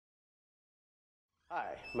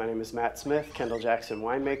Hi, my name is Matt Smith, Kendall-Jackson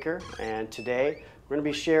Winemaker, and today we're going to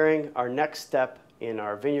be sharing our next step in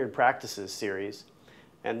our Vineyard Practices series.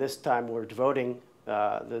 And this time we're devoting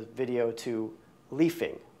the video to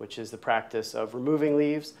leafing, which is the practice of removing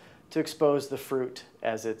leaves to expose the fruit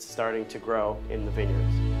as it's starting to grow in the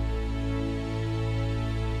vineyards.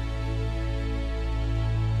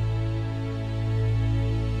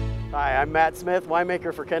 Hi, I'm Matt Smith,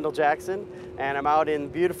 winemaker for Kendall-Jackson, and I'm out in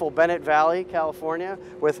beautiful Bennett Valley, California,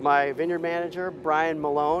 with my vineyard manager, Brian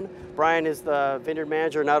Malone. Brian is the vineyard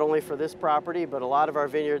manager not only for this property, but a lot of our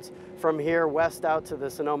vineyards from here west out to the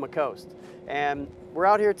Sonoma coast. And we're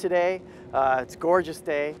out here today. It's a gorgeous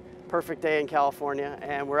day, perfect day in California,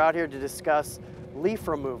 and we're out here to discuss leaf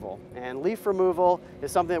removal. And leaf removal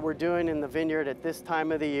is something that we're doing in the vineyard at this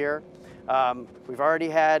time of the year. We've already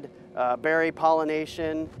had berry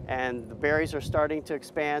pollination, and the berries are starting to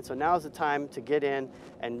expand, so now's the time to get in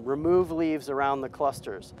and remove leaves around the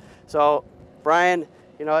clusters. So Brian,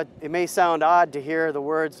 you know, it may sound odd to hear the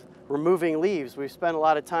words removing leaves. We've spent a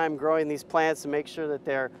lot of time growing these plants to make sure that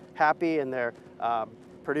they're happy and they're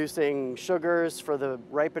producing sugars for the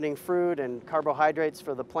ripening fruit and carbohydrates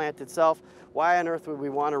for the plant itself. Why on earth would we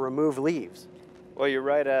want to remove leaves? Well, you're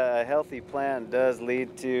right, a healthy plant does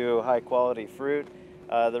lead to high quality fruit.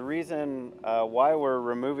 The reason why we're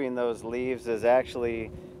removing those leaves is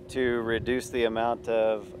actually to reduce the amount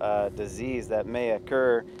of disease that may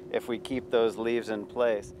occur if we keep those leaves in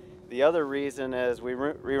place. The other reason is we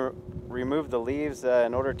remove the leaves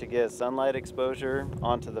in order to get sunlight exposure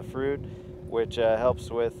onto the fruit, which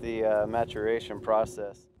helps with the maturation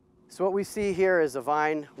process. So what we see here is a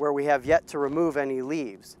vine where we have yet to remove any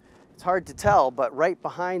leaves. It's hard to tell, but right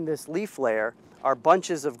behind this leaf layer are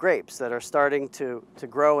bunches of grapes that are starting to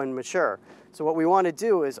grow and mature. So what we want to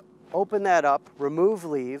do is open that up, remove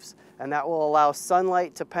leaves, and that will allow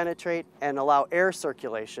sunlight to penetrate and allow air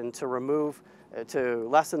circulation to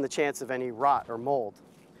lessen the chance of any rot or mold.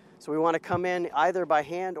 So we want to come in either by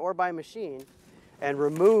hand or by machine and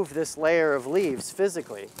remove this layer of leaves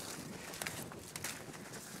physically.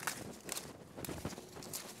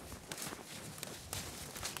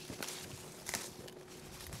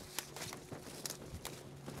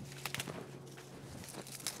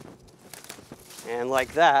 And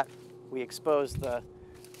like that, we expose the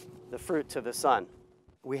fruit to the sun.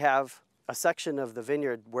 We have a section of the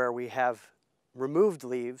vineyard where we have removed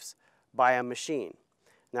leaves by a machine.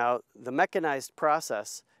 Now, the mechanized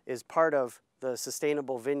process is part of the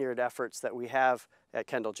sustainable vineyard efforts that we have at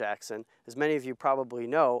Kendall-Jackson. As many of you probably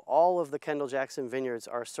know, all of the Kendall-Jackson vineyards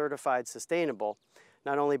are certified sustainable,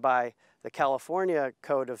 not only by the California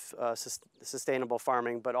Code of Sustainable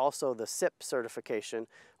Farming, but also the SIP certification,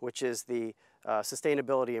 which is the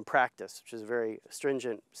Sustainability in Practice, which is a very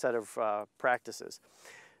stringent set of practices.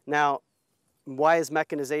 Now, why is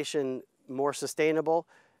mechanization more sustainable?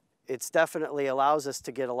 It definitely allows us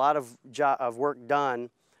to get a lot of work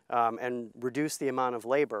done and reduce the amount of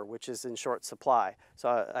labor, which is in short supply.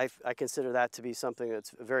 So I consider that to be something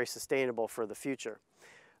that's very sustainable for the future.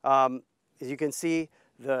 As you can see,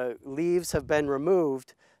 the leaves have been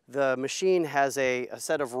removed. The machine has a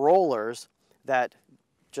set of rollers that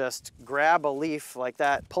just grab a leaf like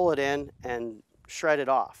that, pull it in, and shred it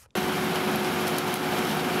off.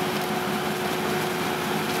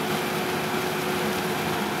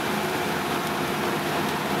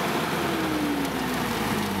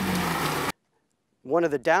 One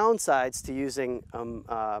of the downsides to using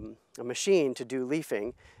a machine to do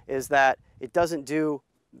leafing is that it doesn't do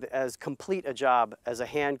as complete a job as a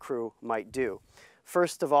hand crew might do.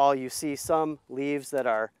 First of all, you see some leaves that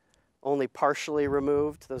are only partially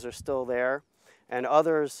removed. Those are still there. And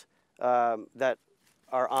others that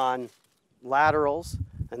are on laterals,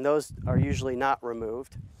 and those are usually not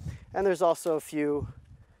removed. And there's also a few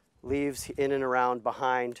leaves in and around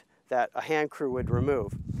behind that a hand crew would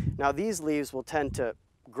remove. Now these leaves will tend to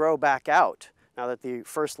grow back out now that the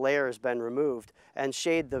first layer has been removed and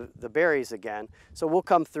shade the berries again. So we'll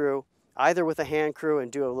come through either with a hand crew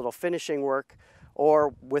and do a little finishing work,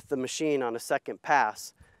 or with the machine on a second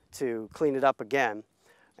pass to clean it up again.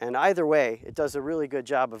 And either way, it does a really good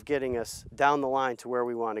job of getting us down the line to where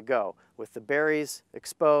we want to go, with the berries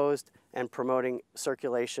exposed and promoting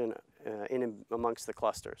circulation in amongst the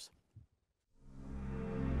clusters.